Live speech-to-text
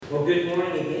Well, good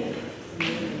morning again.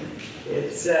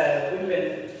 It's we've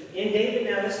been in David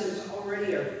now. This is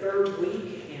already our third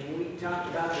week, and we talked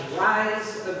about the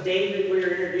rise of David. We were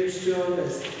introduced to him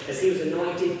as he was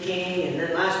anointed king, and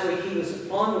then last week he was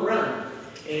on the run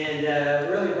and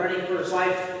really running for his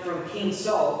life from King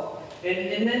Saul.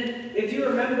 And then, if you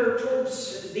remember,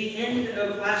 towards the end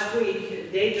of last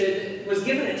week, David was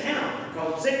given a town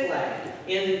called Ziklag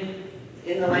in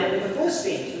the land of the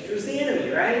Philistines, which was the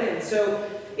enemy, right? And so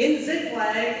in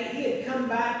Ziklag, he had come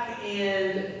back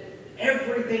and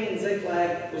everything in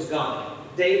Ziklag was gone.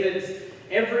 David's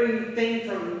everything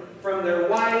from their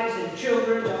wives and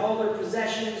children to all their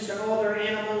possessions to all their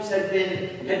animals had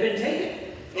been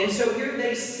taken. And so here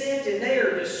they sit and they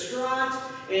are distraught.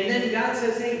 And then God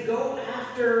says, hey, go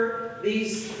after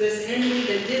this enemy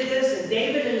that did this. And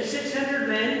David and his 600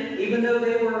 men, even though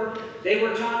they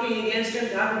were talking against him,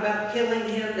 talking about killing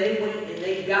him, they went and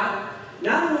they got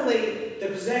not only the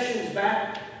possessions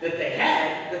back that they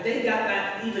had, but they got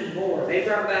back even more. They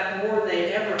brought back more than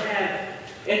they'd ever had.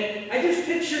 And I just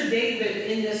picture David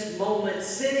in this moment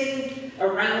sitting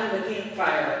around the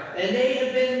campfire. And they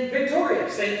have been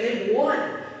victorious. They've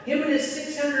won. Him and his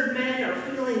 600 men are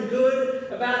feeling good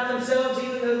about themselves,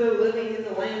 even though they're living in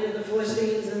the land of the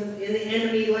Philistines and in the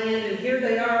enemy land. And here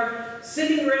they are,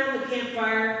 sitting around the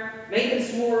campfire, making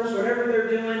s'mores, whatever they're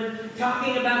doing,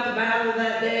 talking about the battle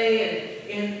that day.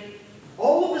 And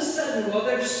all of a sudden, while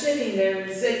they're sitting there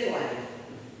in Ziklag,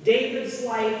 David's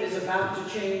life is about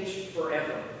to change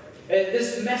forever.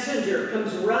 This messenger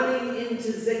comes running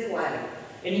into Ziklag,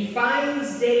 and he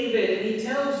finds David, and he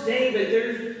tells David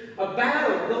there's a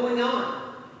battle going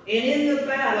on. And in the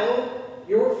battle,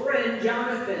 your friend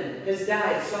Jonathan has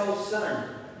died, Saul's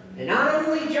son. And not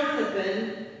only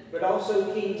Jonathan, but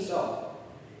also King Saul.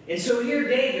 And so here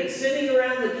David, sitting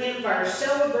around the campfire,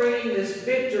 celebrating this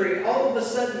victory, all of a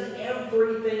sudden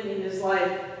everything in his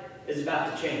life is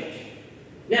about to change.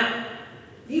 Now,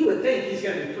 you would think he's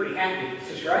going to be pretty happy with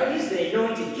this, right? He's the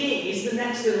anointed king. He's the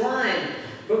next in line.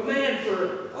 But man,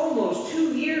 for almost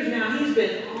 2 years now, he's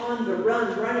been on the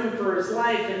run, running for his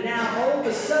life. And now, all of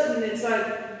a sudden, it's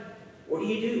like, what do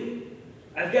you do?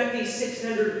 I've got these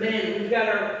 600 men. We've got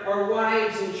our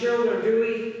wives and children.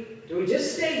 Do we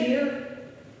just stay here?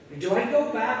 Or do I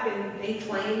go back and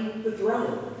claim the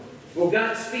throne? Well,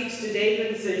 God speaks to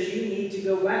David and says, you need to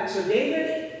go back. So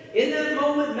David, in that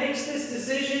moment, makes this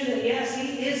decision that, yes,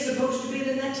 he is supposed to be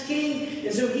the next king.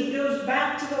 And so he goes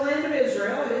back to the land of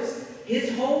Israel,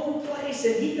 his home place,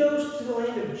 and he goes to the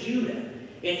land of Judah.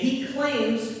 And he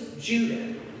claims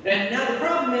Judah. Now the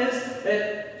problem is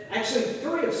that actually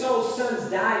 3 of Saul's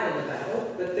sons died in the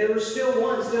battle, but there was still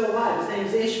one still alive. His name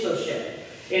is Ishbosheth.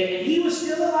 And he was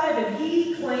still alive, and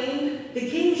he claimed the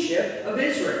kingship of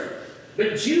Israel.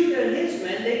 But Judah and his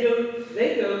men, they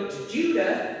go to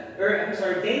Judah,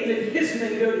 David and his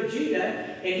men go to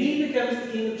Judah, and he becomes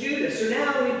the king of Judah. So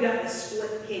now we've got a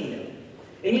split kingdom.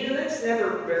 And you know, that's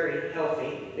never very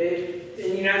healthy.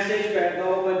 In the United States, we got to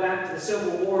go all the way back to the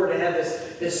Civil War to have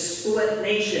this split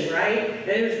nation, right? And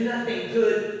there's nothing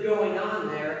good going on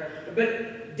there.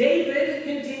 But David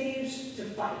continues to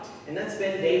fight. And that's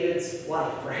been David's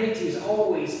life, right? He's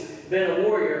always been a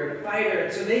warrior and a fighter.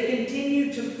 And so they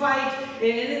continue to fight. And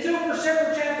it's over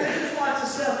several chapters. There's lots of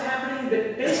stuff happening.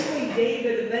 But basically,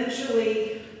 David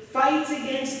eventually fights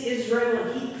against Israel,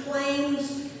 and he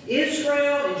claims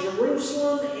Israel and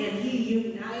Jerusalem, and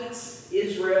he unites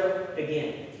Israel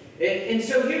again. And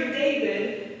so here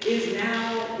David is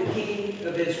now the king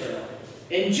of Israel.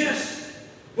 And just,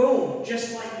 boom,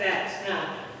 just like that.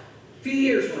 Now, a few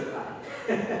years went by.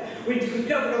 we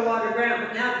covered a lot of ground,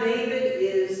 but now David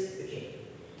is the king.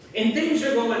 And things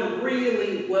are going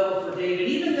really well for David.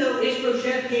 Even though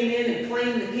Ishbosheth came in and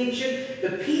claimed the kingship,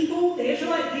 the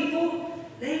Israelite people,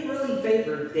 they really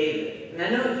favored David. And I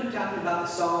know if you're talking about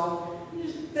the song,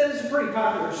 that was a pretty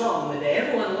popular song in the day.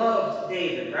 Everyone loved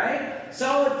David, right?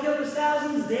 Saul had killed his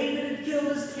thousands, David had killed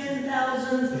his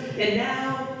 10,000s, and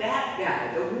now that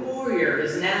guy, the warrior,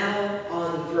 is now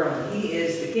on the throne. He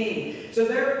is the king. So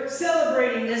they're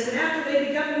celebrating this, and after they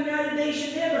become a united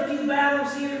nation, they have a few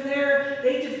battles here and there.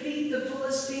 They defeat the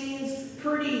Philistines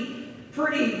pretty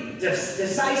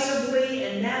decisively,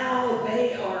 and now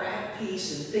they are at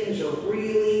peace, and things are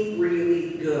really,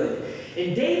 really good.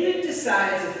 And David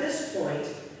decides at this point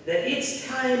that it's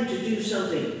time to do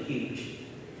something huge.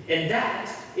 And that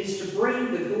is to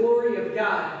bring the glory of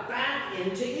God back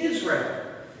into Israel.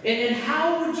 And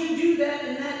how would you do that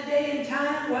in that day and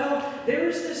time? Well,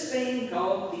 there's this thing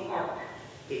called the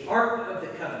Ark of the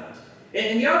Covenant.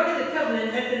 And the Ark of the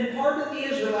Covenant had been part of the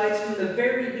Israelites from the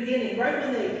very beginning. Right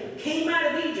when they came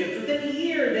out of Egypt, within a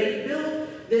year, they built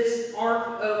this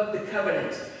Ark of the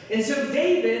Covenant. And so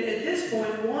David, at this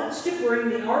point, wants to bring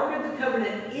the Ark of the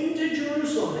Covenant into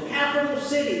Jerusalem, the capital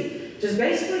city, to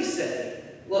basically say,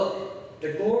 look,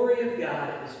 the glory of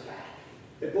God is back.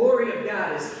 The glory of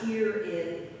God is here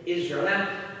in Israel. Now,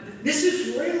 this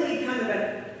is really kind of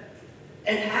an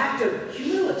act of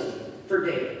humility for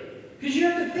David. Because you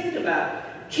have to think about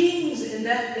it. Kings in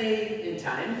that day and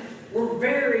time were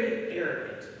very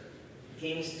arrogant.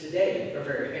 Kings today are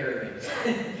very arrogant.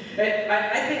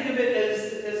 I think of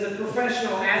it as a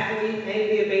professional athlete,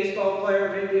 maybe a baseball player,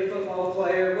 maybe a football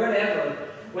player, whatever.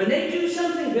 When they do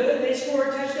something good, they score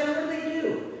a touchdown, what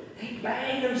do? They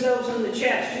bang themselves on the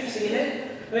chest. You've seen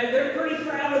it. They're pretty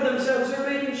proud of themselves. They're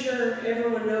making sure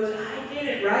everyone knows, I did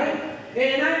it, right?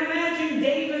 And I imagine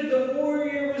David, the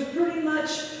warrior, was pretty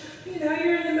much,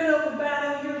 you're in the middle of a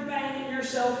battle, you're banging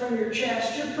yourself on your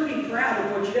chest, you're pretty proud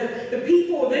of what you did. The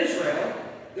people of Israel,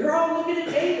 they're all looking at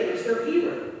David as their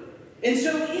hero. And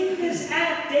so in this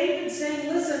act, David's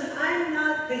saying, listen, I'm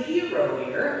not the hero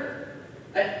here.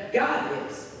 God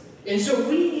is. And so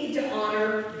we need to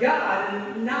honor God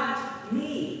and not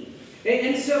me.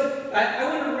 And so I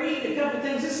want to read a couple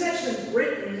things. This section is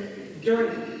written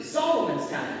during Solomon's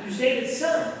time. He was David's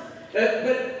son.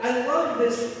 But I love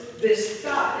this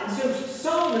thought. And so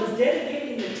Solomon's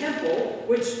dedicating the temple,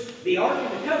 which the Ark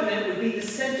of the Covenant would be the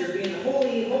center, being the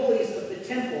holy of holies of the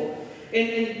temple.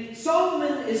 And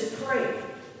Solomon is praying.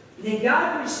 And then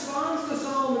God responds to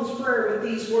Solomon's prayer with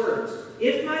these words.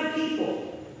 If my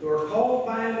people, who are called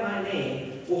by my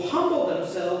name, will humble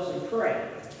themselves and pray,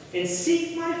 and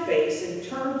seek my face and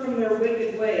turn from their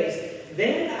wicked ways,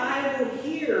 then I will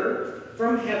hear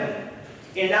from heaven,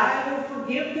 and I will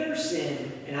forgive their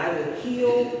sin, and I will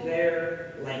heal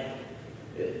their land.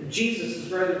 Jesus'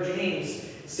 brother James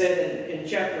said in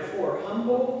chapter 4,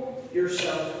 humble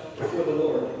yourself before the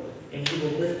Lord, and he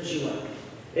will lift you up.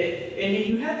 And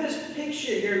you have this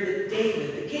picture here that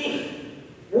David, the king,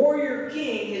 warrior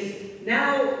king, is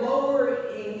now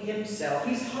lowering himself.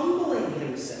 He's humbling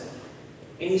himself.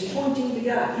 And he's pointing to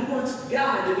God. He wants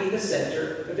God to be the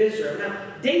center of Israel. Now,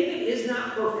 David is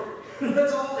not perfect.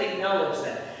 Let's all acknowledge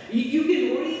that. You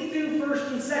can read through 1st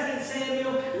and 2nd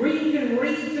Samuel, you can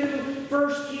read through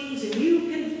 1 Kings, and you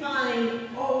can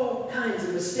find all kinds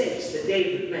of mistakes that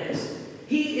David makes.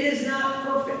 He is not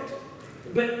perfect.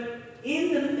 But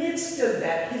in the midst of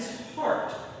that, his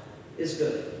heart is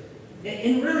good.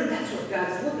 And really, that's what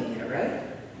God's looking at, right?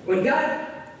 When God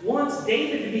wants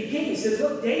David to be king, he says,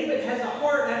 look, David has a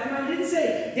heart after mine. He didn't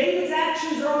say David's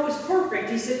actions are always perfect.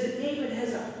 He said that David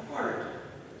has a heart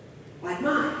like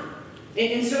mine.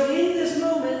 And so in this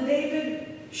moment,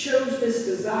 David shows this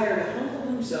desire to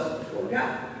humble himself before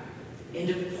God and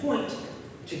to point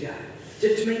to God,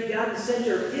 to make God the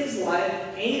center of his life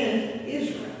and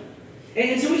Israel.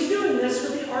 And so he's doing this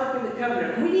with the Ark of the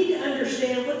Covenant. And we need to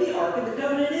understand what the Ark of the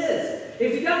Covenant is.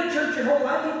 If you've gone to church your whole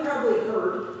life, you've probably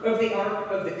heard of the Ark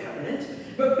of the Covenant.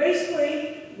 But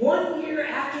basically, 1 year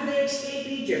after they escaped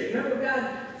Egypt, remember God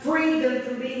freed them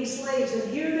from being slaves.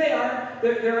 And here they are.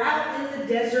 They're out in the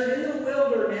desert, in the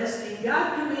wilderness. And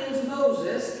God commands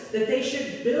Moses that they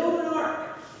should build an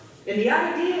ark. And the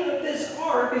idea of this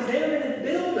ark is they're going to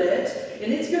build it,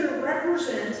 and it's going to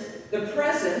represent the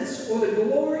presence or the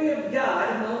glory of God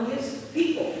among his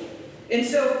people. And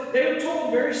so they were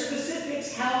told very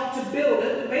specifics how to build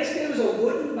it. But basically, it was a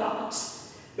wooden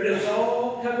box, but it was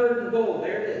all covered in gold.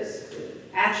 There it is.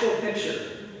 Actual picture.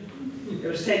 It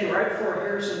was taken right before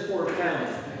Harrison Ford found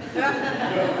it.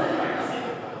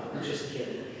 I'm just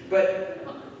kidding. But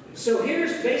so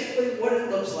here's basically what it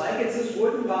looks like. It's this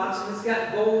wooden box, and it's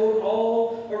got gold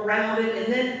all around it.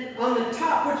 And then on the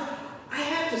top, which I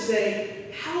have to say,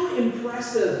 how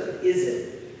impressive is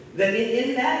it that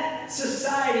in that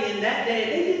society, in that day,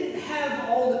 they didn't have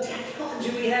all the technology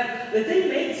we have, that they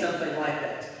made something like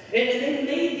that. And they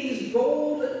made these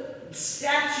gold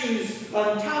statues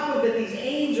on top of it, these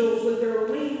angels with their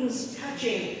wings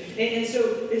touching. And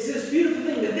so it's this beautiful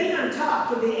thing. The thing on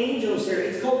top with the angels there,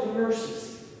 it's called the mercy seat.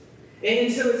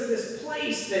 And so it's this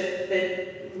place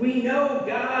that we know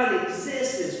God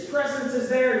exists, his presence is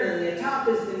there, and then the top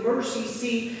is the mercy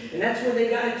seat, and that's where they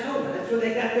got atonement. That's where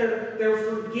they got their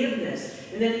forgiveness.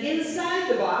 And then inside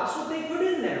the box, what they put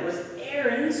in there was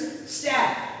Aaron's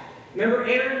staff. Remember,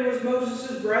 Aaron was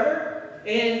Moses' brother,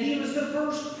 and he was the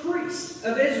first priest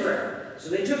of Israel. So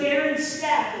they took Aaron's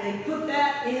staff, and they put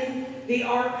that in the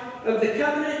Ark of the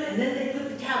Covenant, and then they put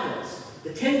the tablets.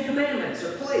 The 10 Commandments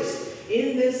are placed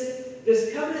in this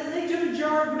covenant, and they took a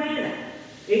jar of manna.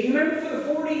 If you remember, for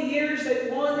the 40 years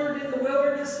they wandered in the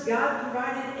wilderness, God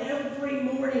provided every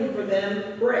morning for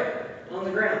them bread. on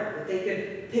the ground that they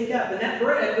could pick up. And that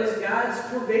bread was God's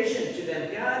provision to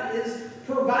them. God is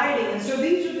providing. And so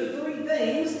these are the three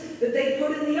things that they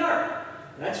put in the ark.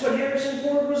 That's what Harrison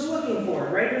Ford was looking for,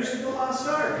 Raiders of the Lost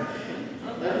Ark. I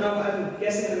don't know, I'm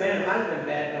guessing the man might have been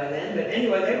bad by then, but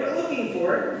anyway, they were looking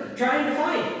for it, trying to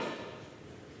find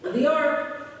it. The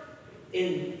ark,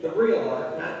 in the real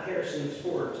ark, not Harrison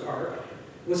Ford's ark,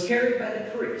 was carried by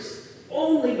the priest,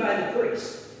 only by the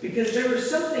priest, because there was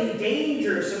something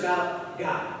dangerous about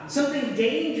God, something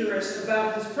dangerous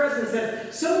about His presence, that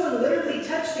if someone literally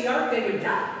touched the ark, they would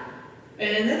die.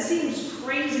 And that seems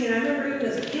crazy, and I remember even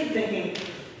as a kid thinking,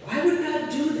 why would God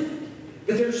do that?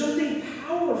 But there's something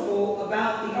powerful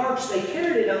about the ark. They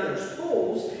carried it on their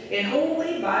poles, and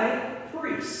only by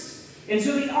priests. And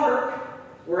so the ark,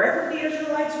 wherever the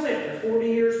Israelites went, for 40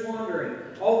 years wandering,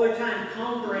 all their time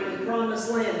conquering the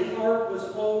promised land, the ark was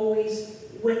always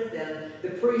with them. The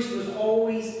priest was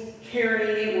always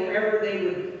carrying it wherever they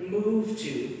would move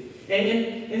to.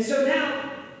 And so now,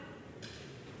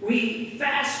 we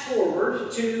fast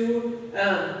forward to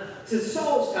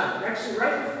Saul's time. Actually,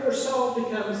 right before Saul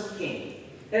becomes king.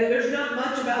 And there's not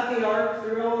much about the ark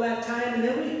through all that time. And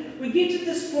then we get to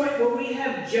this point where we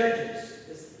have judges.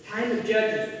 This time of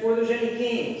judges, before there's any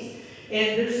kings.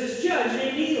 And there's this judge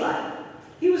named Eli.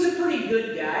 He was a pretty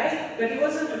good guy, but he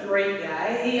wasn't a great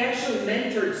guy. He actually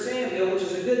mentored Samuel, which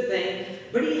is a good thing.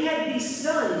 But he had these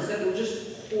sons that were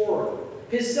just horrible.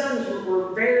 His sons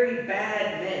were very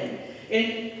bad men.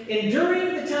 And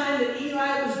during the time that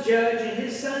Eli was judge and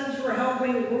his sons were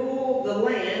helping rule the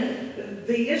land,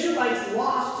 the Israelites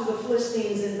lost to the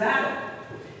Philistines in battle.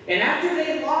 And after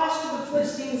they lost to the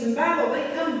Philistines in battle, they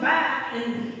come back,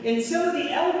 and some of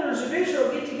the elders of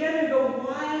Israel get together and go,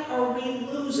 why are we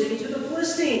losing to the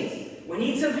Philistines? We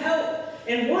need some help.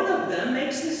 And one of them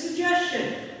makes this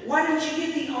suggestion. Why don't you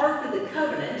get the Ark of the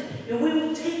Covenant, and we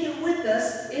will take it with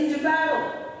us into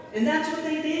battle? And that's what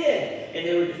they did. And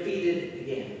they were defeated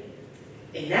again.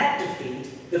 In that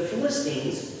defeat, the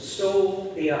Philistines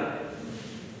stole the ark.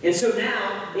 And so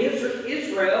now,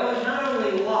 Israel is not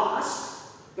only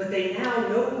lost, but they now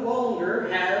no longer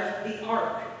have the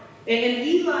ark. And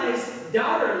Eli's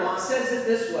daughter-in-law says it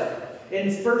this way.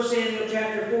 In 1 Samuel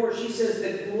chapter 4, she says,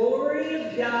 the glory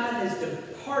of God has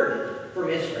departed from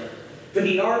Israel, for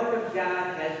the ark of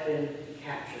God has been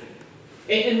captured.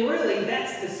 And really,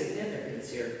 that's the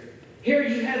significance here. Here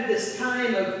you have this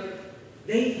time of,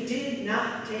 they did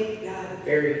not take God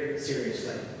very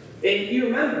seriously. And you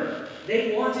remember,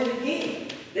 they wanted a king.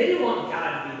 They didn't want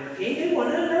God to be their king. They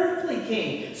wanted an earthly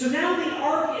king. So now the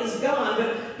ark is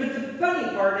gone. But the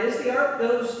funny part is the ark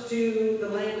goes to the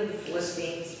land of the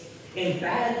Philistines, and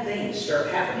bad things start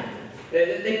happening.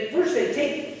 First they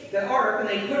take the ark and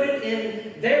they put it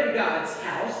in their God's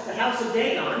house, the house of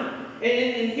Dagon.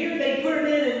 And here they put it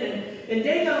in, and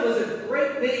Dagon was a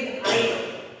great big idol,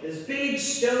 this big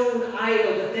stone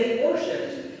idol that they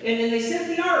worshipped. And then they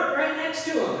set the ark right next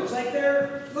to them. It was like,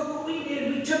 look what we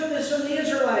did. We took this from the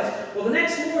Israelites. Well, the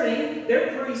next morning,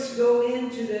 their priests go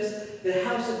into the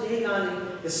house of Dagon,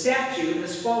 and the statue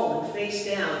has fallen face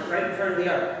down right in front of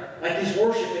the ark, like he's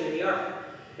worshiping the ark.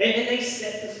 And they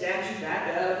set the statue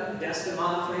back up and dust him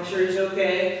off, make sure he's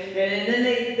okay. And then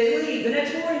they leave. The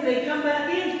next morning they come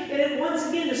back in, and it once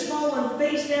again is fallen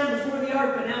face down before the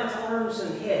ark, but now its arms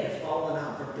and head have fallen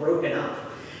off or broken off.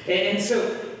 And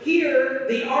so here,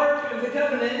 the Ark of the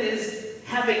Covenant is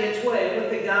having its way with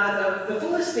the God of the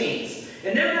Philistines.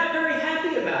 And they're not very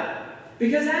happy about it.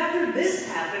 Because after this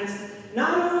happens,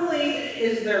 not only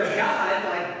is their God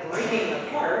like breaking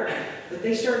apart, but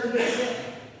they start to get sick.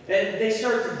 They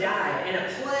start to die, and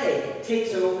a plague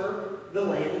takes over the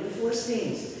land of the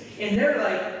Philistines. And they're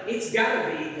like, it's got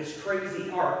to be this crazy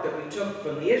ark that we took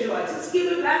from the Israelites. Let's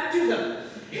give it back to them.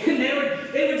 And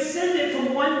they would send it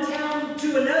from one town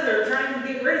to another, trying to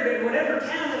get rid of it. Whatever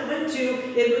town it went to,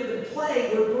 the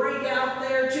plague would break out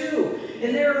there too.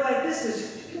 And they were like, this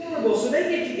is horrible. So they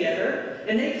get together,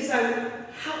 and they decide,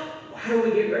 how do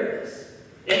we get rid of this?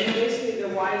 And basically the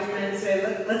wise men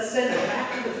say, let's send it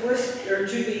back to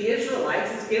the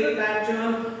Israelites. Let's give it back to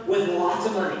them with lots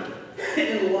of money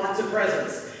and lots of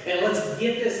presents. And let's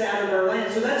get this out of our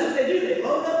land. So that's what they do. They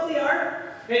load up the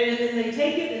ark, and then they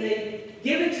take it and they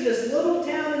give it to this little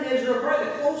town in Israel, probably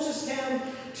the closest town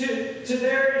to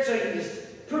there, so you can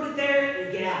just put it there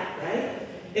and get out, right?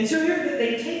 And so here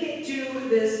they take it to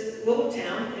this little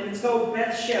town, and it's called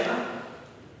Beth-sheba.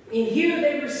 And here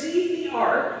they receive the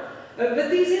ark.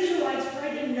 But these Israelites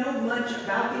probably didn't know much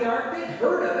about the ark. They'd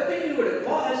heard of it. They knew what it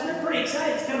was. And they're pretty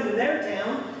excited to come to their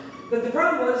town. But the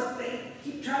problem was they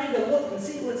keep trying to look and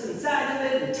see what's inside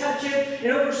of it and touch it.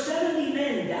 And over 70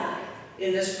 men died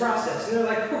in this process. And they're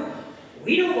like,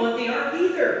 we don't want the ark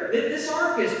either. This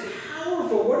ark is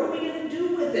powerful. What are we going to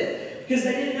do with it? Because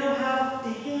they didn't know how to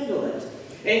handle it.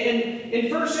 And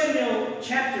in 1 Samuel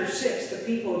chapter 6, the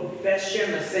people of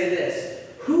Beth-Shemesh say this: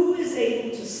 who is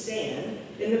able to stand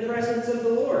in the presence of the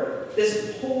Lord,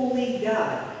 this holy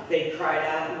God? They cried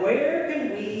out, where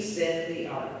can we send the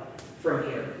ark from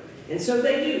here? And so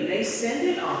they do. They send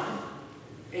it on.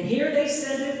 And here they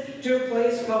send it to a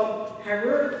place called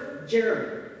Kirjath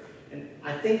Jearim. And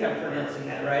I think I'm pronouncing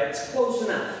that right. It's close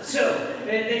enough. So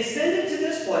they send it to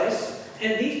this place.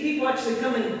 And these people actually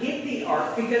come and get the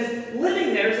ark, because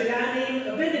living there is a guy named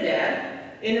Abinadab.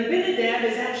 And Abinadab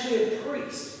is actually a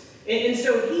priest. And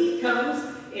so he comes,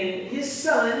 and his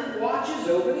son watches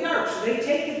over the ark. So they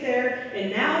take it there,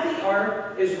 and now the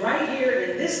ark is right here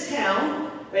in this town,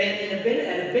 at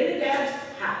Abinadab's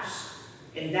house.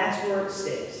 And that's where it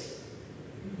stays.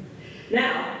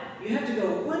 Now, you have to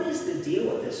go, what is the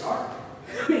deal with this ark?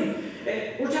 I mean,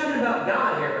 we're talking about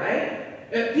God here,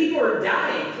 right? People are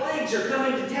dying. Plagues are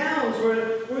coming to towns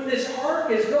where this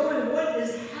ark is going. What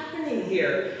is happening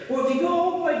here? Well, if you go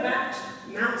all the way back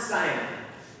to Mount Sinai,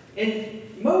 and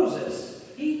Moses,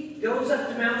 he goes up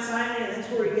to Mount Sinai, and that's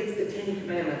where he gets the Ten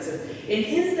Commandments. And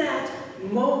in that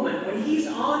moment, when he's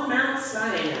on Mount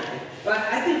Sinai,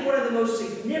 I think one of the most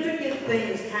significant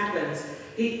things happens.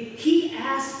 He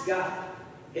asks God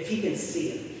if he can see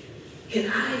him.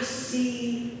 Can I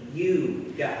see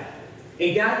you, God?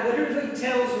 And God literally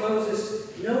tells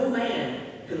Moses, no man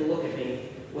can look at me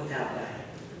without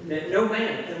that. No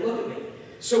man can look at me.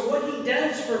 So what he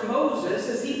does for Moses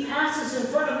is he passes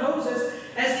in front of Moses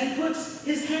as he puts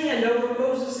his hand over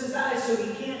Moses' eyes so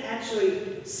he can't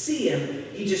actually see him.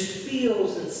 He just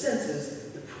feels and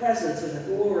senses the presence and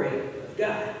the glory of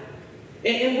God.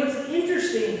 And what's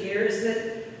interesting here is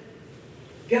that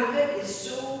God is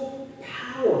so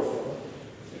powerful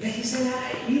that he said,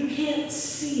 you can't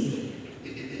see me.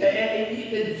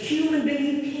 A human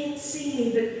being, you can't see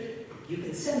me, but you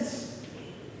can sense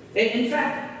me. In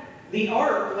fact, the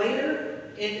ark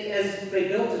later, as they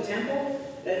built a temple,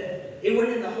 it went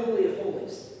in the Holy of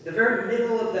Holies, the very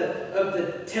middle of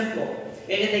the temple.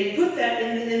 And they put that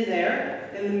in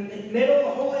there, in the middle of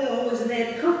the Holy of Holies, and they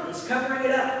had curtains covering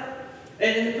it up.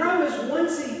 And the problem is,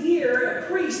 once a year, a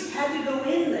priest had to go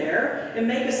in there and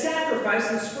make a sacrifice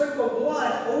and sprinkle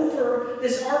blood over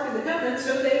this Ark of the Covenant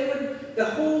so the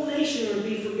whole nation would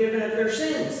be forgiven of their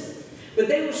sins. But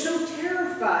they were so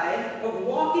terrified of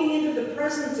walking into the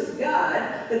presence of God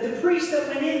that the priest that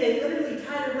went in, they literally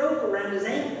tied a rope around his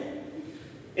ankle.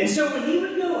 And so when he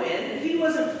would go in, if he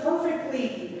wasn't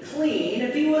perfectly clean,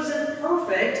 if he wasn't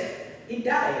perfect, he'd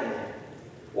die in there.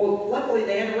 Well, luckily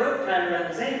they had a rope tied around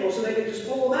his ankle so they could just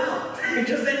pull him out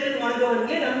because they didn't want to go and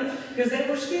get him because they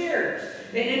were scared.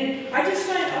 And I just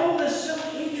find all this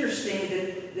so interesting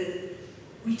that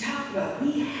we talk about.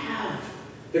 We have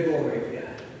the glory of God.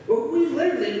 But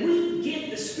we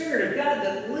get the Spirit of God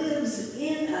that lives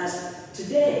in us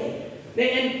today.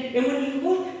 And when you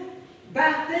look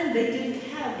back then, they didn't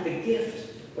have the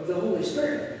gift of the Holy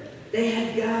Spirit. They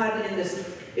had God in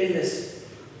this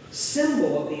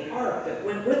symbol of the ark that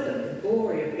went with them, the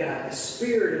glory of God, the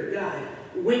Spirit of God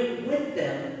went with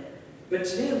them. But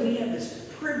today we have this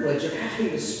privilege of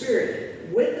having the Spirit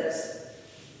with us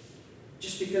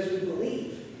just because we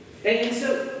believe. And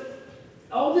so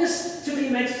all this to me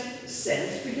makes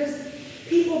sense because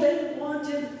people, they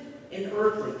wanted an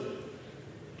earthly king.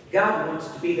 God wants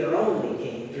to be their only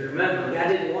king. If you remember, God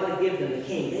didn't want to give them a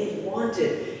king. They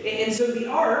wanted. And so the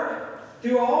ark,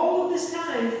 through all of this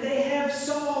time that they have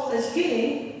Saul as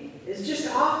king, is just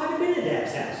off at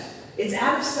Abinadab's house. It's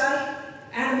out of sight,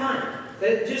 out of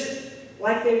mind. Just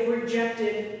like they've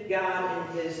rejected God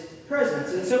and his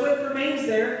presence. And so it remains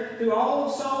there through all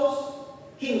of Saul's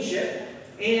kingship.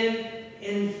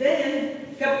 And then,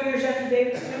 a couple years after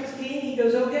David becomes king, he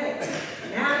goes, okay,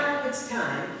 now it's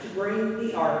time to bring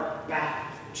the ark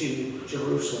back to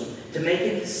Jerusalem, to make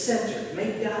it the center, to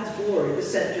make God's glory the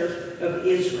center of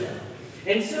Israel.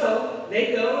 And so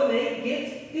they go and they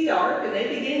get the ark and they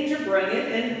begin to bring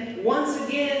it. And once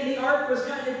again, the ark was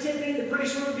kind of tipping. The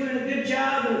priests weren't doing a good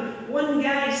job. And one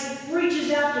guy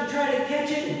reaches out to try to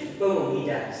catch it, and boom, he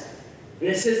dies. And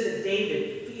it says that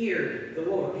David feared the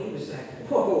Lord. He was like,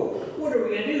 whoa, what are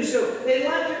we going to do? So they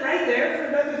left it right there for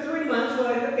another 3 months.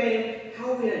 We're like, okay,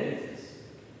 how are we going to do this?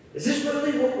 Is this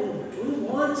really what we want? Do we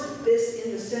want this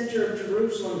in the center of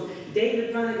Jerusalem?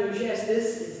 David finally goes, yes,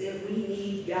 this is it. We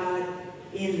need God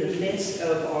in the midst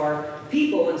of our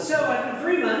people. And so after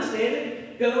 3 months,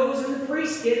 David goes and the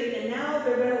priests get it, and now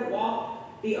they're going to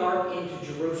walk the ark into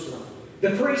Jerusalem.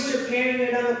 The priests are carrying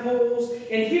it on the poles,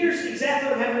 and here's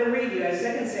exactly what I'm going to read you out of 2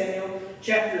 Samuel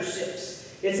chapter 6.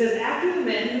 It says, after the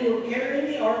men who were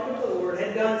carrying the ark of the Lord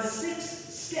had gone 6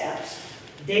 steps,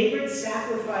 David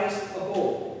sacrificed a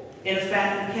bull and a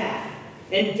fattened calf.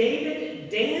 And David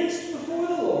danced before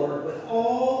the Lord with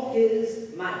all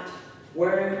his might,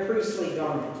 wearing a priestly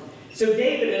garment. So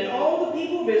David and all the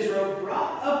people of Israel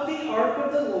brought up the ark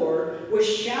of the Lord with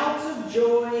shouts of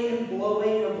joy and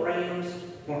blowing of ram's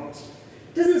horns.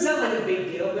 Doesn't sound like a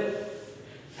big deal, but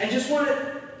I just want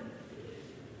to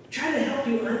try to help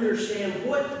you understand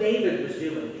what David was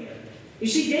doing here. You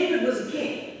see, David was a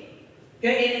king,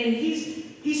 okay, and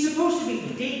he's supposed to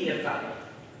be dignified.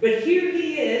 But here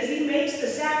he is, he makes the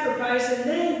sacrifice, and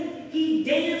then he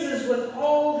dances with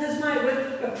all his might,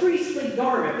 with a priestly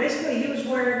garment. Basically, he was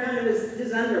wearing kind of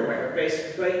his underwear,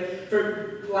 basically,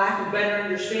 for lack of better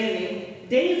understanding,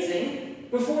 dancing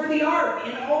before the ark,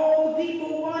 and all the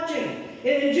people watching.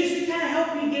 And just to kind of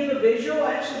help you give a visual,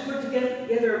 I actually put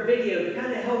together a video to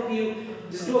kind of help you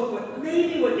just look what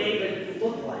David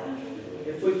looked like,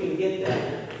 if we can get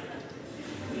that.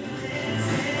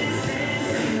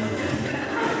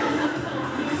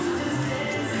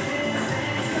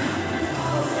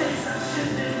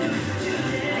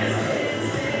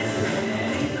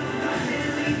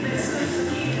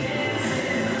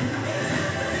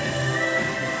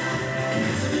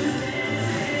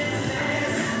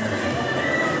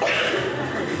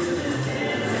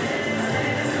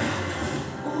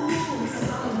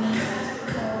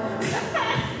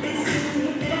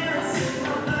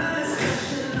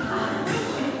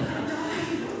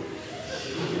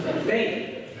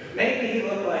 Maybe he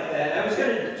looked like that. I was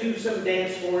going to do some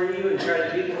dance for you and try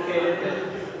to duplicate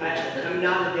it, but I'm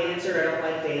not a dancer. I don't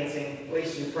like dancing, at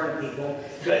least in front of people.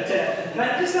 But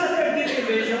I just thought that would give you a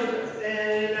visual,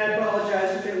 and I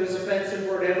apologize if it was offensive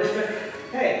or whatever.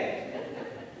 But hey,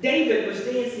 David was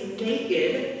dancing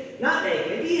naked. Not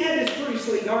naked. He had his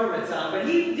priestly garments on, but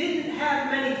he didn't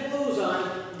have many clothes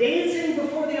on, dancing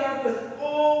before the ark with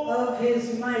all of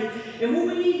his might. And what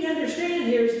we need to understand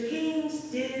here is kings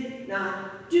did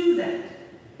not do that.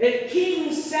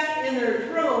 Kings sat in their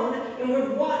throne and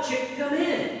would watch it come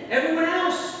in. Everyone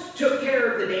else took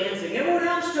care of the dancing. Everyone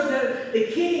else took care of it.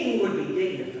 The king would be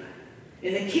dignified.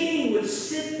 And the king would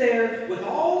sit there with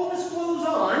all of his clothes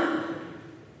on,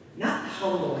 not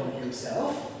humbling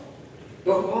himself,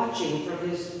 but watching from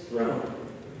his throne.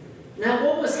 Now,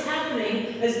 what was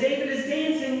happening as David is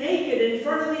dancing naked in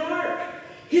front of the ark?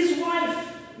 His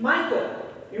wife, Michal,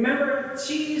 remember,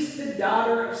 she's the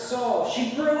daughter of Saul.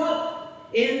 She grew up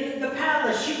in the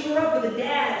palace. She grew up with a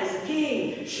dad as a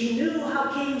king. She knew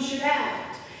how kings should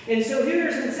act. And so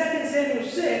here's in 2 Samuel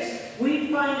 6,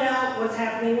 we find out what's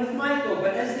happening with Michal.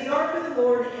 But as the ark of the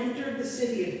Lord entered the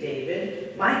city of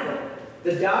David, Michal,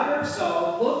 the daughter of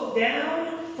Saul, looked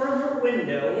down from her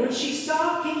window, and when she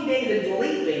saw King David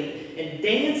leaping and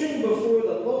dancing before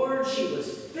the Lord, she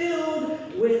was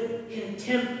filled with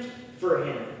contempt for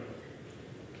him.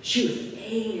 She was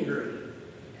angry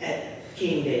at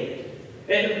King David.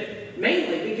 And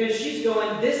mainly because she's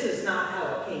going, this is not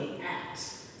how a king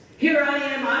acts. Here I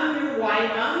am, I'm your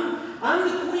wife, I'm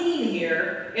the queen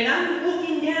here, and I'm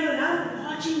looking down and I'm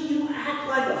watching you act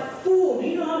like a fool. Do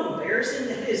you know how embarrassing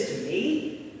that is to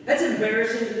me? That's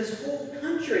embarrassing to this whole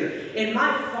country. And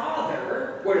my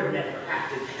father would have never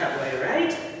acted that way,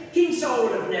 right? King Saul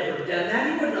would have never done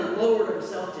that. He wouldn't have lowered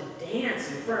himself to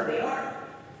dance in front of the ark.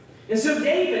 And so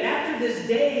David, after this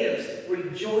day of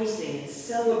rejoicing and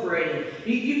celebrating,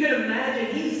 you can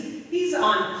imagine he's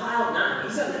on cloud 9.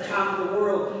 He's on the top of the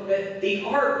world. The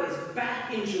ark is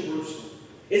back in Jerusalem.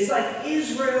 It's like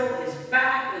Israel is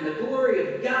back and the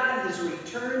glory of God has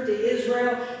returned to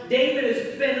Israel. David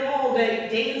has been all day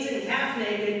dancing half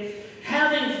naked,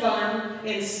 having fun,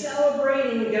 and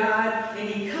celebrating God. And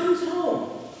he comes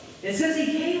home. It says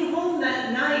he came home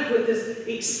that night with this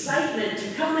excitement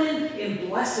to come in and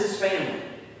bless his family.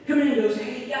 Come in and goes,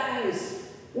 hey guys,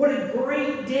 what a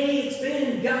great day it's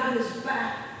been. God is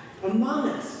back among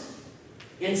us.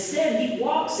 Instead, he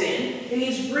walks in and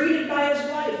he's greeted by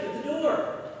his wife at the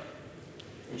door.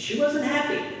 And she wasn't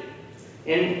happy.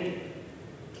 And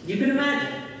you can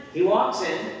imagine, he walks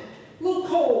in, a little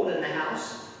cold in the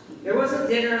house. There wasn't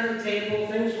dinner on the table.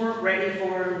 Things weren't ready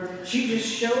for him. She just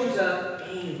shows up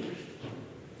angry.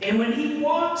 And when he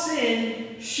walks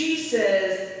in, she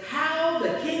says, how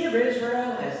the king of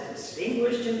Israel has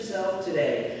distinguished himself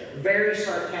today. Very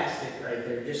sarcastic right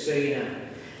there, just so you know.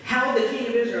 How the king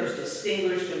of Israel has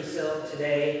distinguished himself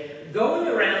today, going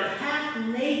around half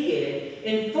naked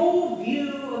in full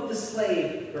view of the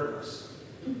slave girls.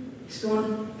 He's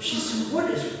going, she said,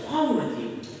 what is wrong with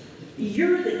you?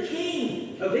 You're the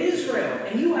king of Israel,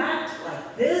 and you act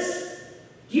like this?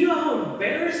 Do you know how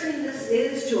embarrassing this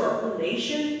is to our whole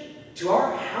nation, to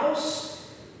our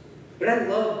house? But I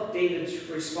love David's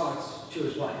response to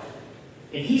his wife.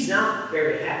 And he's not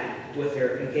very happy with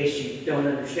her, in case you don't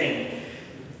understand.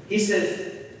 He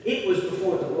says, it was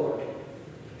before the Lord,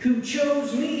 who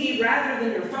chose me rather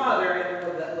than your father. I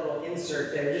love that little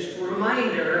insert there. Just a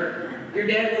reminder, your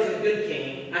dad was a good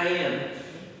king. I am.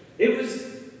 It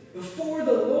was before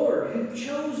the Lord who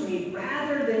chose me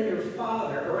rather than your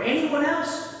father or anyone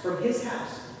else from his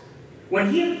house. When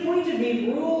he appointed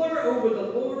me ruler over the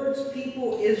Lord's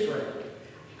people Israel,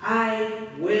 I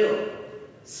will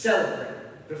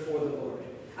celebrate before the Lord.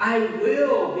 I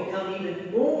will become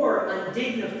even more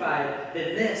undignified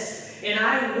than this, and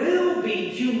I will be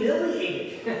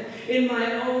humiliated in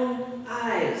my own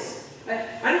eyes.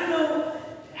 I don't know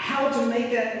how to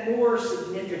make that more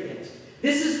significant.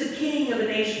 This is the king of a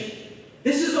nation.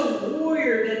 This is a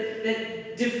warrior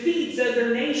that defeats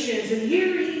other nations, and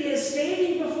here he is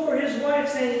standing before his wife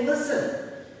saying,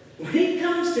 listen, when it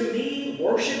comes to me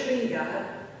worshiping God,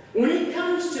 when it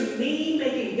comes to me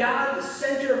making God the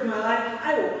center of my life,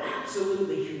 I will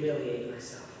absolutely humiliate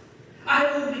myself.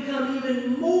 I will become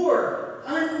even more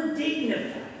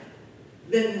undignified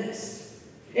than this.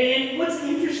 And what's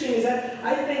interesting is that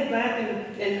I think back,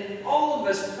 and all of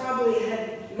us probably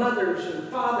had mothers and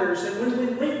fathers, and when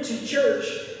we went to church,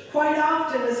 quite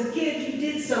often as a kid you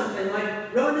did something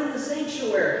like run in the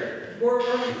sanctuary. Or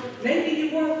maybe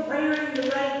you weren't wearing the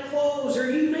right clothes, or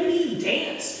maybe you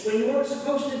danced when you weren't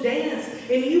supposed to dance.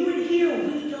 And you would hear,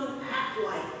 we don't act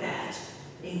like that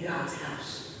in God's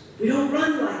house. We don't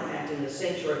run like that in the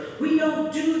sanctuary. We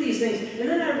don't do these things. And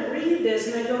then I read this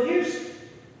and I go, here's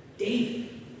David,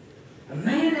 a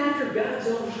man after God's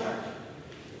own heart,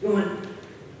 going,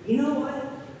 you know what?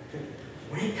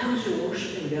 When it comes to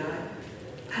worshiping God,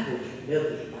 I will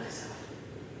humiliate myself.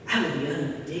 I will be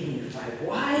undignified.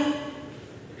 Why?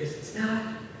 Because it's not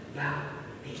about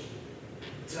me.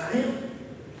 It's about him.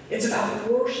 It's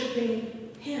about worshiping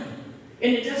him.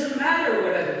 And it doesn't matter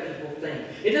what other people think.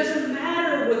 It doesn't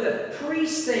matter what the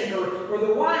priests think or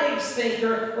the wives think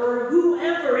or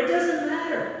whoever. It doesn't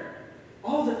matter.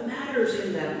 All that matters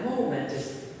in that moment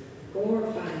is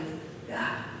glorifying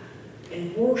God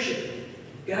and worshiping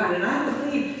God. And I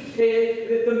believe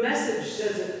the Message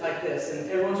says it like this. And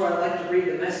every once in a while I like to read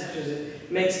the Message because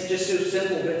it makes it just so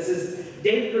simple. But it says,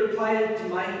 David replied to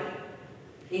Michal,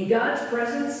 in God's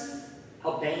presence,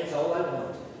 I'll dance all I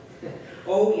want.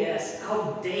 Oh yes,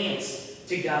 I'll dance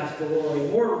to God's glory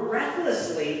more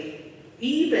recklessly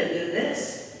even than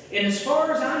this. And as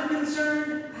far as I'm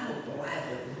concerned, I'll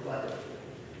gladly look like a fool.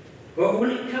 But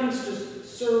when it comes to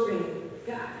serving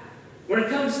God, when it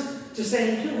comes to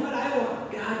saying, you know what, I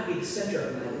want God to be the center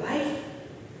of my life,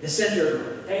 the center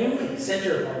of my family, the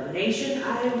center of our nation,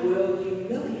 I will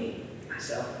humiliate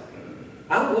myself.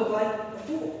 I'll look like a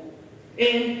fool.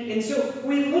 And so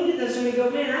we look at this and we go,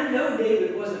 man, I know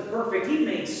David wasn't perfect. He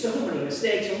made so many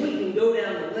mistakes, and we can go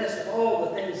down the list of all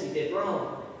the things he did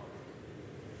wrong.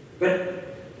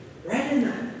 But right in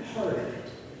the heart of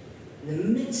it, in the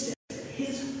midst of it,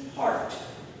 his heart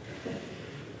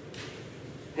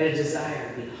had a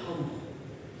desire to be humble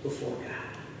before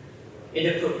God and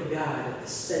to put God at the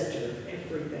center of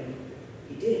everything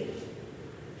he did.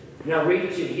 And I'll read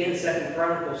it to you again. 2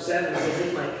 Chronicles 7 says,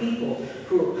 if my people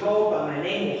who are called by my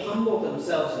name will humble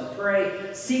themselves and pray,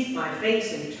 seek my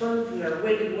face and turn from their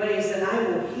wicked ways, then I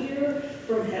will hear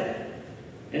from heaven,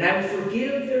 and I will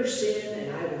forgive their sin,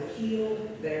 and I will heal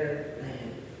their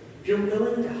land. If you're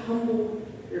willing to humble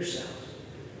yourself.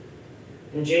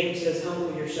 And James says,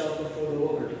 humble yourself before the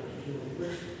Lord, and he will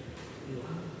lift you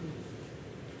up.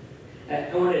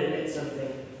 I want to admit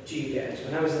something to you guys.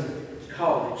 When I was in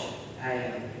college,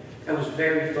 I was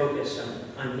very focused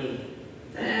on me.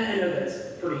 I know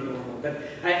that's pretty normal, but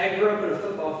I grew up in a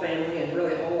football family, and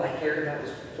really all I cared about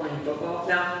was playing football.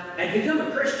 Now, I'd become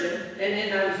a Christian,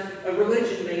 and I was a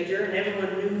religion major, and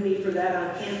everyone knew me for that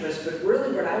on campus, but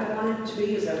really what I wanted to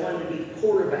be is I wanted to be the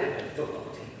quarterback of the football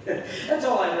team. That's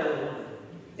all I really wanted.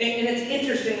 And it's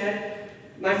interesting,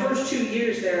 my first 2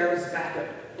 years there, I was a backup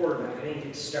quarterback. I didn't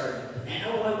get to start. And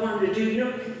all I wanted to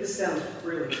do, this sounds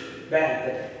really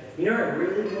bad, but you know what I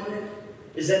really wanted?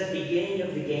 Is at the beginning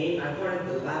of the game, I wanted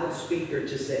the loudspeaker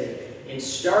to say, and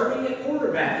starting at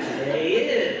quarterback today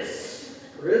is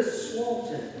Chris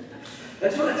Walton. I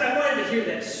wanted to hear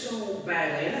that so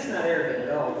badly, and that's not arrogant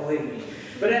at all, believe me.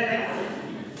 But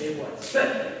it was.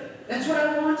 But that's what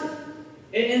I wanted.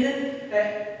 And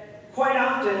then, quite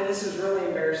often, and this is really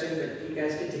embarrassing, but you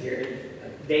guys get to hear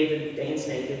it, David danced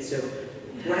naked. So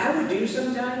what I would do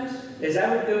sometimes is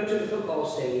I would go to the football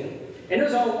stadium, and it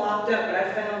was all locked up, but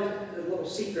I found a little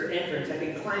little secret entrance. I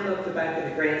could climb up the back of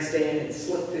the grandstand and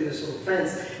slip through this little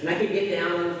fence, and I could get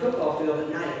down on the football field at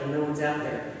night when no one's out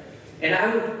there. And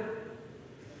I'd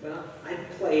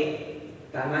play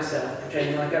by myself,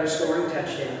 pretending like I was scoring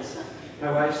touchdowns.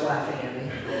 My wife's laughing at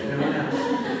me, no one else.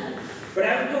 But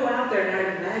I would go out there and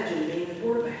I'd imagine being the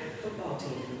quarterback of the football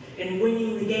team and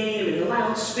winning the game, and the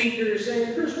loudspeakers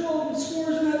saying, Chris Walden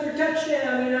scores another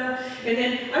touchdown, you know. And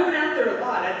then I went out there a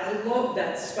lot. I loved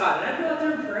that spot. And I'd go out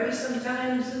there and pray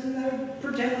sometimes, and I would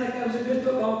pretend like I was a good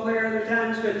football player other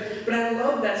times, but I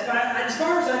loved that spot. As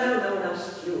far as I know, no one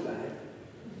else knew about it.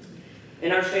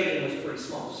 And our stadium was pretty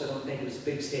small, so I don't think it was a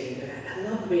big stadium, but I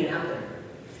loved being out there.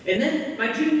 And then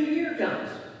my junior year comes.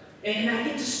 And I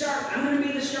get to start. I'm going to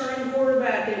be the starting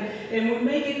quarterback, and we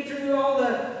make it through all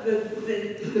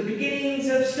the beginnings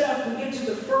of stuff. We get to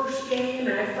the first game,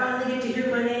 and I finally get to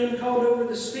hear my name called over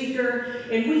the speaker,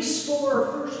 and we score our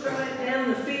first drive down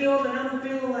the field, and I'm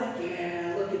feeling like,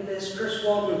 yeah, look at this, Chris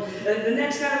Walden. The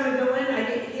next time I go in, I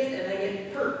get hit, and I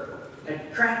get hurt. I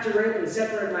cracked a rib and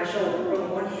separated my shoulder from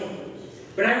one hit.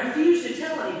 But I refused to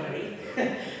tell anybody,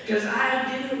 because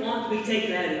I didn't want to be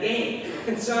taken out of the game.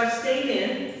 And so I stayed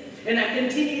in. And I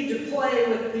continued to play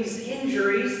with these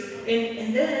injuries.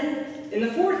 And then, in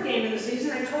the fourth game of the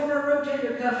season, I tore my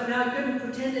rotator cuff, and now I couldn't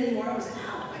pretend anymore. I was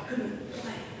out. I couldn't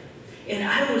play. And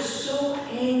I was so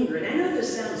angry. And I know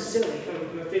this sounds silly coming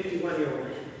from a 51-year-old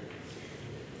man.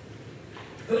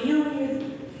 But you know,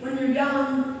 when you're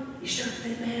young, you start to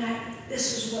think, man,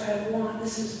 this is what I want.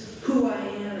 This is who I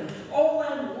am. And all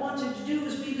I wanted to do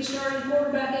was be the starting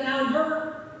quarterback, and now I'm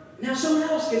hurt. Now someone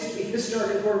else gets to be the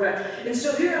starting quarterback. And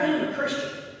so here I am, a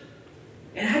Christian.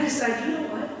 And I decide, you know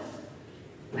what?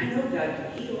 I know God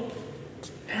can heal.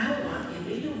 And I want Him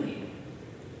to heal me.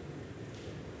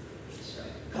 So I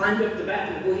climbed up the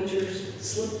back of the bleachers,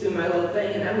 slipped through my little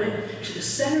thing, and I went to the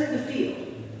center of the field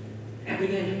and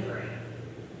began to pray.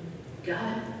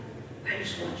 God, I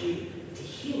just want you to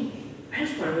heal me. I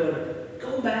just want to be able to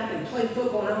go back and play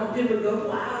football, and I want people to go,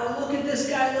 wow, look at this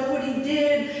guy, look what he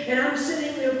did. And I'm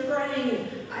sitting there praying, and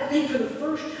I think for the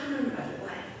first time in my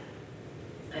life,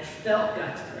 I felt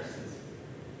God's presence.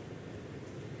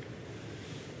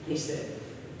 He said,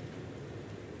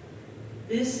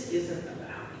 this isn't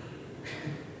about you.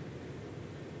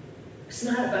 It's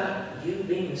not about you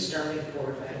being the starting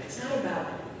quarterback. It's not about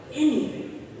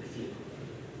anything with you.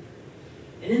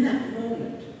 And in that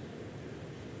moment,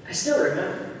 I still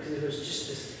remember, because it was just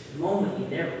this moment you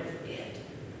never forget.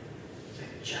 It's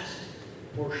like, just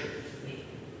worship me.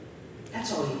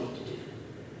 That's all you need to do.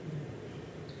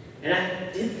 And I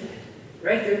did that,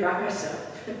 right there by myself.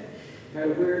 My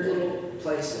weird little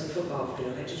place on the football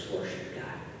field. I just worshiped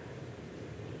God.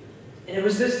 And it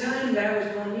was this time that I was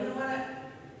going, you know what?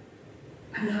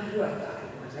 I'm not who I thought I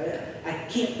was. I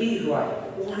can't be who I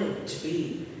wanted to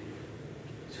be.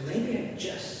 So maybe I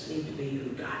just need to be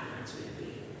who God wants me to be.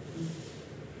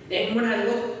 And when I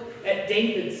look at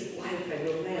David's life, I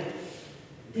go, man,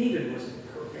 David wasn't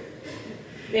perfect.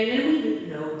 And then we didn't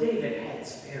know David had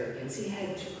some arrogance. He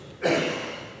had to.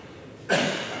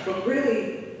 But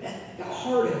really, at the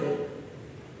heart of it,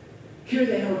 here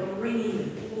they are bringing the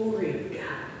glory of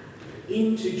God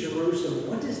into Jerusalem.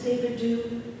 What does David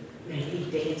do? Man, he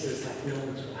dances like no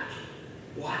one's watching.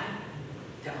 Why?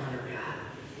 To honor God.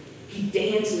 He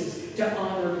dances to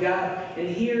honor God. And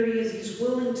here he is. He's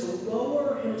willing to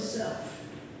lower himself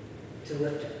to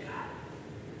lift up God.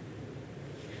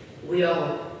 We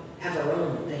all have our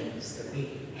own things that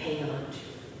we hang on to.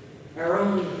 Our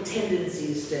own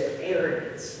tendencies to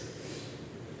arrogance.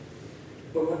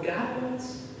 But what God wants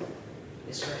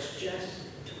is for us just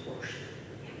to worship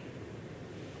Him.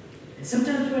 And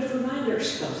sometimes we have to remind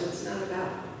ourselves it's not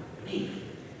about me.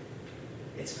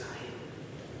 It's about Him.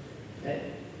 That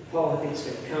Paul, I think, is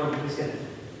going to come. He's going to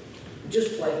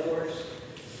just play for us.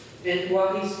 And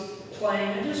while he's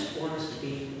playing, I just want us to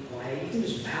be quiet. You can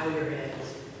just bow your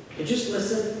heads and just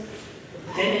listen.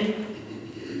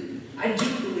 And I do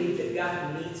believe that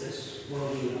God meets us where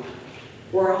we are.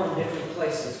 We're all in different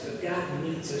places, but God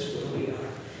meets us where we are.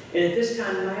 And at this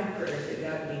time, my prayer is that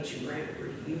God meets you right where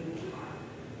you are.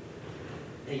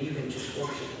 And you can just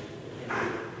worship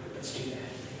Him. Let's do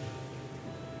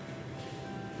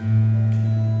that.